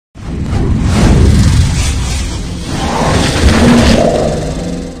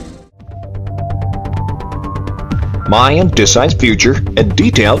Mind designs future and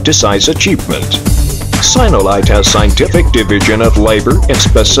detail designs achievement. Sinolight has scientific division of labor and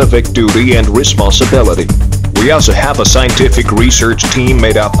specific duty and responsibility. We also have a scientific research team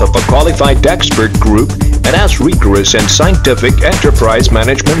made up of a qualified expert group and has rigorous and scientific enterprise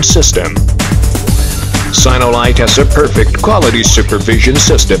management system. Sinolight has a perfect quality supervision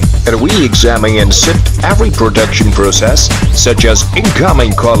system, and we examine and sift every production process, such as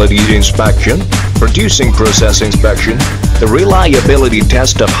incoming quality inspection, producing process inspection, the reliability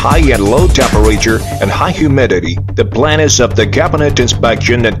test of high and low temperature and high humidity, the planners of the cabinet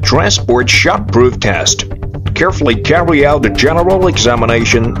inspection and transport shockproof test. Carefully carry out the general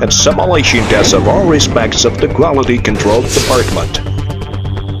examination and simulation tests of all respects of the quality control department.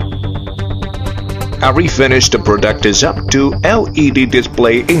 Every finished product is up to LED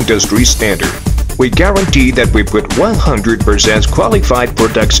display industry standard. We guarantee that we put 100% qualified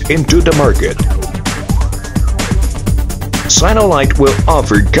products into the market. Sinolight will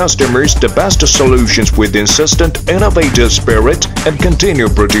offer customers the best solutions with insistent, innovative spirit and continue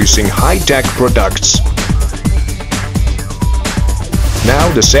producing high-tech products. Now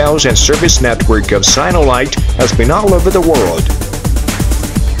the sales and service network of Sinolight has been all over the world.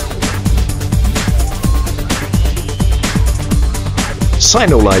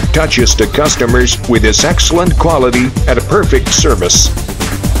 Sinolight touches the customers with its excellent quality and a perfect service.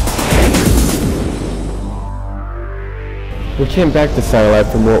 We came back to Sinolight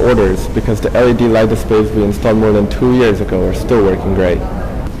for more orders because the LED light displays we installed more than 2 years ago are still working great.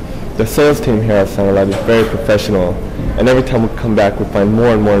 The sales team here at Sinolight is very professional, and every time we come back we find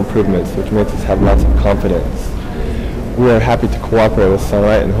more and more improvements, which makes us have lots of confidence. We are happy to cooperate with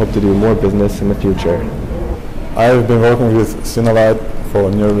Sinolight and hope to do more business in the future. I have been working with Sinolight for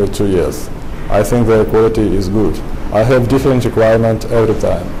nearly 2 years. I think their quality is good. I have different requirements every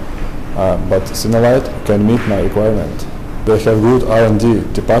time, but Sinolight can meet my requirement. They have good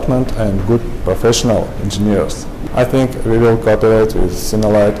R&D department and good professional engineers. I think we will cooperate with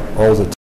Sinolight all the time.